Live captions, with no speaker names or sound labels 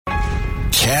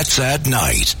Cats at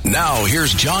Night. Now,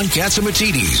 here's John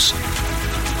Catsimatidis.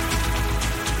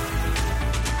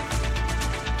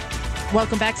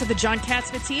 Welcome back to the John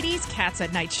Catsimatidis Cats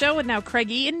at Night show. And now, Craig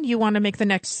Eaton, you want to make the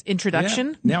next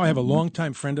introduction? Yeah. Now I have a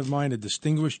longtime friend of mine, a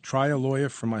distinguished trial lawyer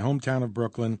from my hometown of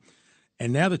Brooklyn,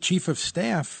 and now the chief of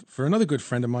staff for another good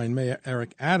friend of mine, Mayor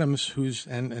Eric Adams, who's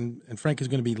and Frank is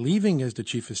going to be leaving as the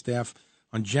chief of staff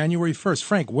on January 1st.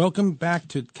 Frank, welcome back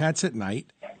to Cats at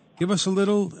Night. Give us a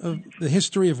little of the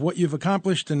history of what you've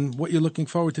accomplished and what you're looking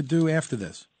forward to do after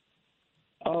this.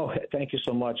 Oh, thank you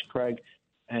so much, Craig,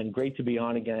 and great to be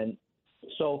on again.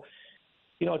 So,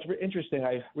 it's interesting.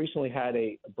 I recently had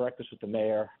a breakfast with the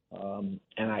mayor, and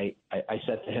I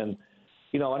said to him,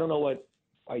 I don't know what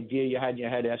idea you had in your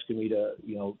head asking me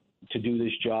to do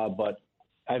this job, but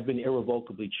I've been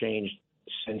irrevocably changed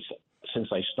since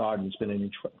I started. It's been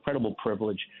an incredible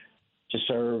privilege to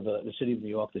serve the city of New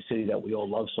York, the city that we all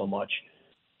love so much.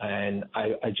 And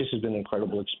I just has been an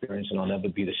incredible experience, and I'll never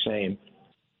be the same.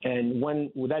 And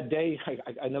with that day,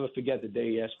 I never forget the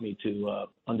day he asked me to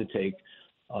undertake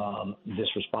this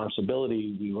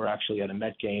responsibility. We were actually at a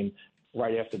Met game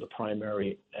right after the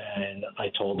primary, and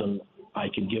I told him I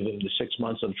could give him the 6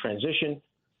 months of transition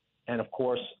and, of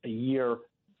course, a year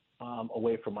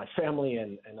away from my family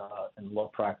and law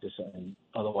practice and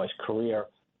otherwise career.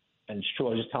 And it's true, I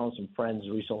was just telling some friends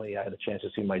recently I had a chance to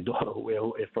see my daughter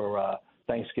for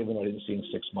Thanksgiving. I didn't see in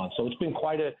 6 months. So it's been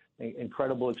quite an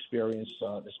incredible experience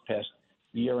this past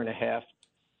year and a half.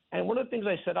 And one of the things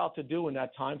I set out to do in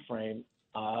that time frame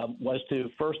was to,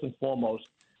 first and foremost,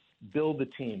 build the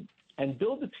team. And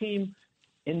build the team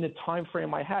in the time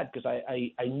frame I had, because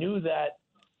I knew that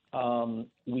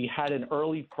we had an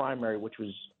early primary, which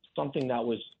was something that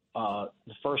was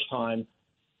the first time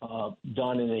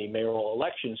done in a mayoral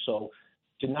election. So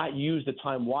to not use the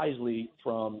time wisely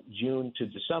from June to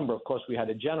December. Of course, we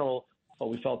had a general, but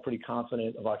we felt pretty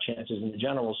confident of our chances in the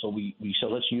general. So we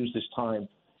said, let's use this time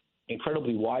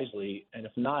incredibly wisely. And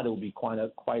if not, it would be quite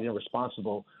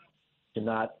irresponsible to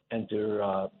not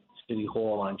enter City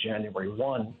Hall on January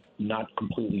 1, not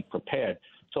completely prepared.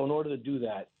 So in order to do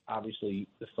that, obviously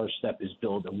the first step is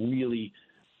build a really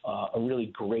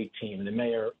great team. And the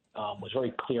mayor was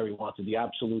very clear he wanted the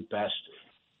absolute best.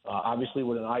 Obviously,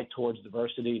 with an eye towards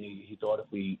diversity, and he thought if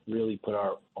we really put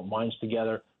our minds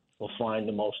together, we'll find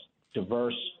the most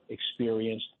diverse,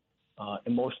 experienced,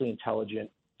 emotionally intelligent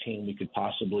team we could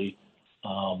possibly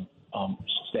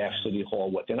staff City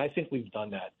Hall with. And I think we've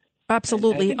done that.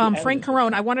 Absolutely. Frank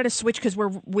Carone, I wanted to switch because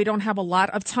we don't have a lot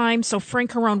of time. So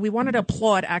Frank Carone, we wanted to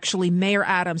applaud actually Mayor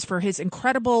Adams for his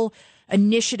incredible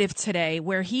initiative today,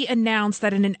 where he announced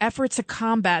that in an effort to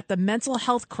combat the mental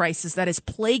health crisis that is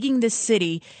plaguing this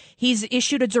city, he's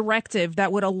issued a directive that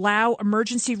would allow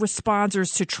emergency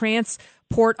responders to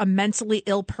transport a mentally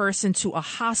ill person to a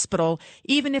hospital,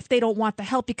 even if they don't want the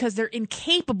help because they're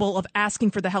incapable of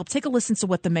asking for the help. Take a listen to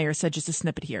what the mayor said, just a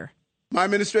snippet here. My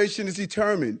administration is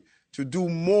determined to do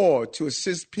more to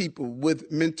assist people with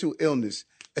mental illness,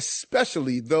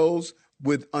 especially those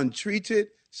with untreated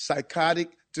psychotic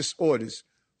disorders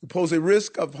who pose a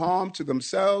risk of harm to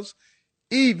themselves,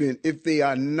 even if they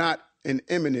are not an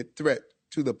imminent threat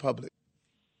to the public.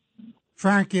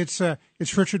 Frank, it's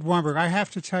Richard Weinberg. I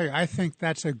have to tell you, I think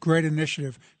that's a great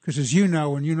initiative because, as you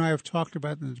know, and you and I have talked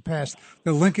about in the past,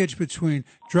 the linkage between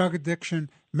drug addiction,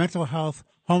 mental health,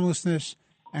 homelessness,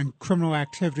 and criminal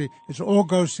activity, it all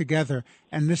goes together,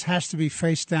 and this has to be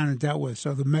faced down and dealt with.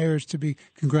 So the mayor is to be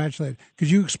congratulated.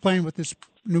 Could you explain what this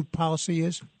new policy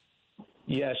is?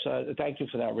 Yes, thank you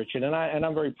for that, Richard. And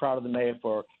I'm very proud of the mayor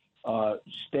for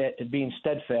being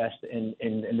steadfast in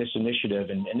this initiative.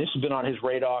 And this has been on his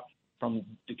radar from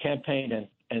the campaign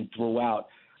and throughout.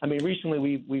 I mean,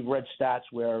 recently we've read stats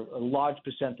where a large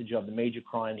percentage of the major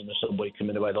crimes in the subway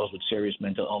committed by those with serious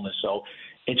mental illness. So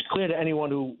it's clear to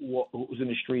anyone who's in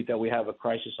the street that we have a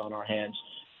crisis on our hands.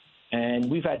 And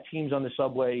we've had teams on the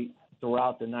subway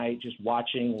throughout the night just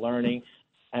watching, learning.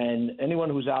 And anyone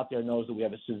who's out there knows that we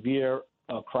have a severe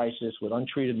crisis with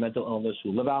untreated mental illness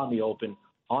who live out in the open,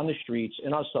 on the streets,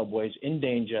 in our subways, in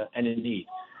danger and in need.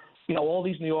 All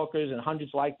these New Yorkers and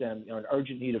hundreds like them are in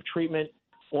urgent need of treatment,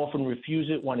 often refuse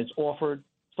it when it's offered.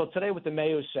 So today what the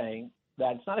mayor is saying,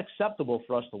 that it's not acceptable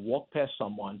for us to walk past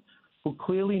someone who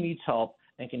clearly needs help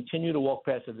and continue to walk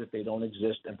past as if they don't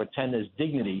exist and pretend there's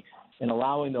dignity in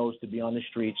allowing those to be on the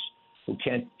streets who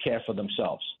can't care for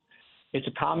themselves. It's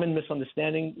a common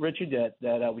misunderstanding, Richard,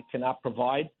 that we cannot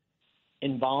provide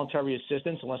involuntary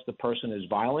assistance unless the person is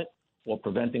violent or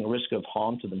preventing a risk of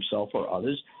harm to themselves or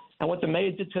others. And what the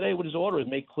mayor did today with his order is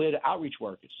make clear to outreach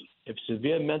workers, if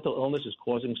severe mental illness is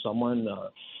causing someone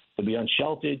to be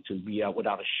unsheltered, to be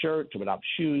without a shirt, to without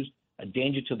shoes, a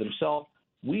danger to themselves.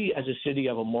 We as a city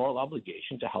have a moral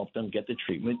obligation to help them get the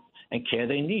treatment and care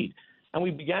they need. And we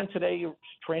began today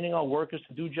training our workers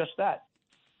to do just that.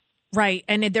 Right.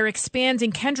 And they're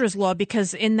expanding Kendra's law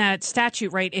because in that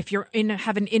statute, right, if you're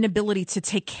have an inability to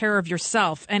take care of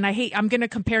yourself. And I'm going to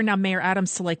compare now Mayor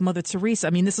Adams to like Mother Teresa.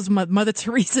 I mean, this is what Mother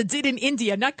Teresa did in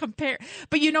India, not compare.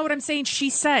 But you know what I'm saying? She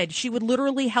said she would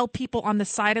literally help people on the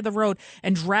side of the road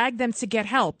and drag them to get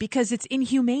help because it's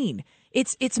inhumane.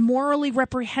 It's morally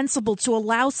reprehensible to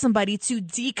allow somebody to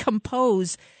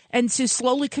decompose and to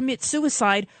slowly commit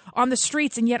suicide on the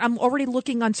streets. And yet I'm already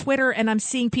looking on Twitter and I'm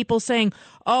seeing people saying,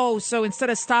 oh, so instead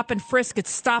of stop and frisk,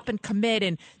 it's stop and commit,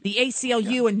 and the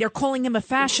ACLU, and they're calling him a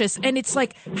fascist. And it's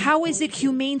like, how is it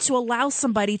humane to allow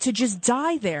somebody to just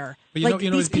die there?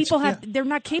 These people they're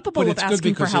not capable of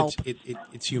asking for help.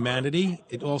 It's humanity.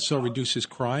 It also reduces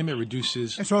crime. It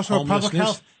reduces It's also a public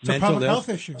health. It's a public health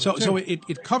issue. So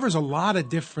it covers a lot of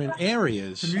different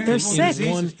areas. They're sick.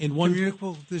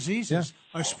 Communicable diseases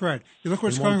are spread. You look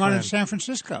what's going on in San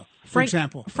Francisco, for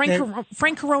example. Frank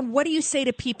Carone, what do you say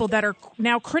to people that are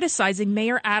now criticizing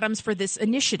Mayor Adams for this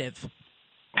initiative?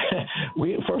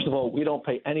 First of all, we don't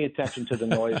pay any attention to the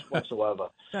noise whatsoever.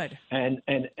 Good. And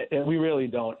we really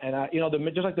don't. And,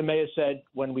 just like the mayor said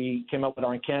when we came up with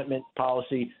our encampment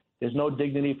policy, there's no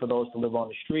dignity for those to live on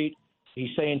the street. He's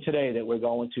saying today that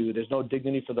there's no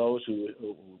dignity for those who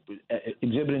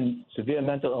exhibiting severe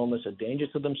mental illness, a danger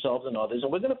to themselves and others.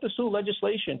 And we're going to pursue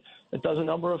legislation that does a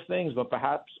number of things, but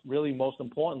perhaps really most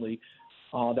importantly,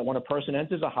 that when a person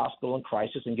enters a hospital in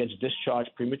crisis and gets discharged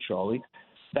prematurely,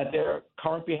 that their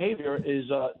current behavior is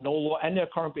no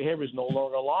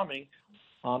longer alarming,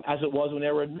 as it was when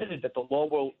they were admitted. That the law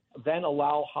will then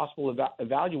allow hospital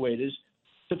evaluators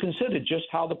to consider just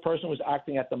how the person was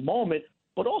acting at the moment,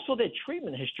 but also their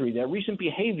treatment history, their recent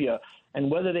behavior, and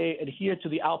whether they adhere to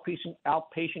the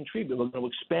outpatient treatment. We're going to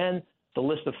expand the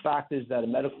list of factors that a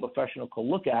medical professional can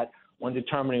look at when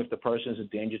determining if the person is a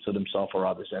danger to themselves or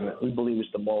others. And we believe it's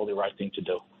the morally right thing to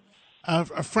do.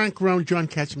 Frank Carone, John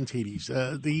Catsimatidis.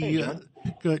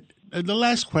 Good. The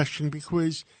last question,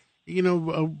 because you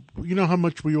know how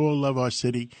much we all love our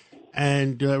city,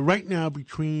 and right now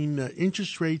between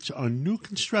interest rates on new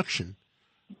construction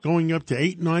going up to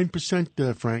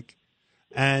 8-9%, Frank,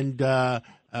 and no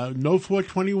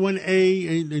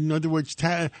 421A, in other words,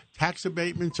 tax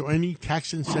abatements or any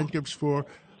tax incentives for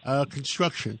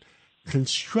construction.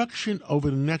 Construction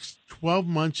over the next 12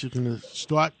 months is going to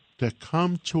start to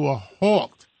come to a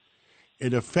halt.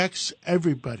 It affects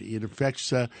everybody. It affects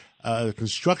the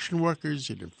construction workers.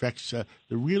 It affects the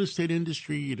real estate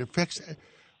industry. It affects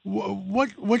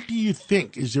what do you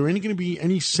think? Is there going to be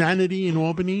any sanity in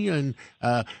Albany? And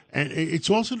it's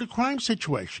also the crime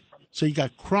situation. So you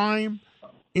got crime,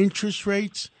 interest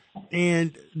rates,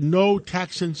 and no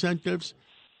tax incentives.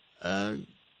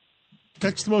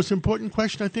 That's the most important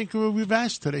question I think we've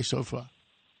asked today so far.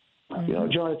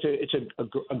 John, it's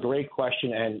a great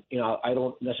question, and I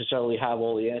don't necessarily have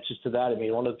all the answers to that. I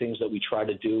mean, one of the things that we try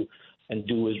to do and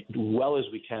do as well as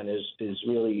we can is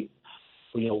really,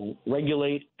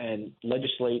 regulate and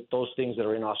legislate those things that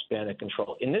are in our span of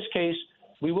control. In this case,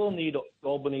 we will need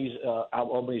Albany's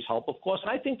help, of course.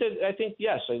 And I think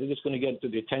yes, I think it's going to get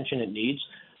the attention it needs.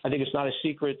 I think it's not a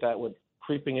secret that with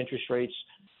creeping interest rates,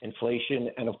 inflation,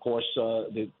 and of course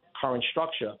the current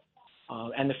structure.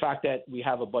 And the fact that we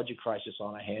have a budget crisis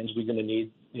on our hands, we're going to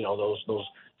need, those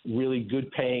really good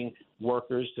paying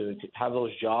workers to have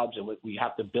those jobs. And we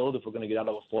have to build if we're going to get out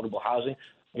of affordable housing.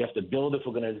 We have to build if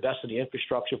we're going to invest in the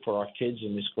infrastructure for our kids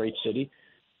in this great city.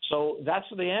 So that's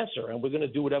the answer. And we're going to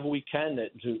do whatever we can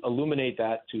to illuminate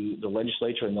that to the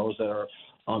legislature and those that are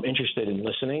interested in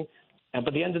listening. But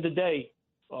at the end of the day,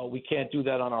 we can't do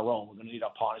that on our own. We're going to need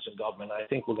our partners in government. I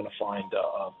think we're going to find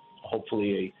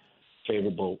hopefully a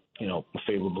favorable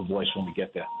voice when we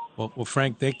get there. Well,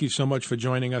 Frank, thank you so much for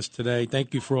joining us today.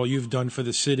 Thank you for all you've done for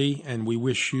the city, and we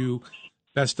wish you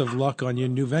best of luck on your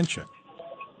new venture.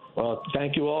 Well,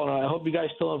 thank you all, and I hope you guys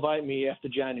still invite me after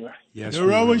January. Yes,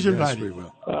 you're always invited. Yes, we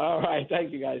will. All right,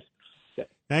 thank you, guys.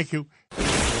 Thank you.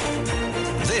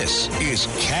 This is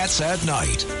Cats at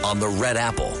Night on the Red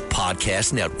Apple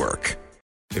Podcast Network.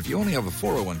 If you only have a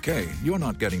 401k, you're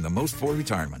not getting the most for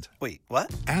retirement. Wait, what?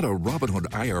 Add a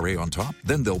Robinhood IRA on top,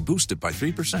 then they'll boost it by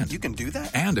 3%. You can do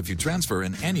that? And if you transfer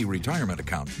in any retirement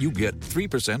account, you get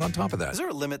 3% on top of that. Is there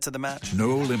a limit to the match?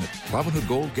 No limit. Robinhood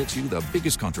Gold gets you the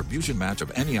biggest contribution match of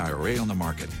any IRA on the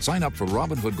market. Sign up for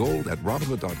Robinhood Gold at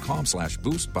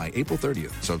Robinhood.com/boost by April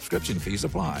 30th. Subscription fees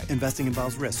apply. Investing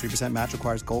involves risk. 3% match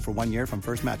requires gold for 1 year from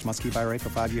first match. Must keep IRA for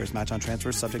 5 years. Match on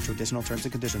transfers subject to additional terms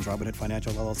and conditions. Robinhood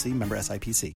Financial LLC, member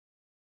SIPC.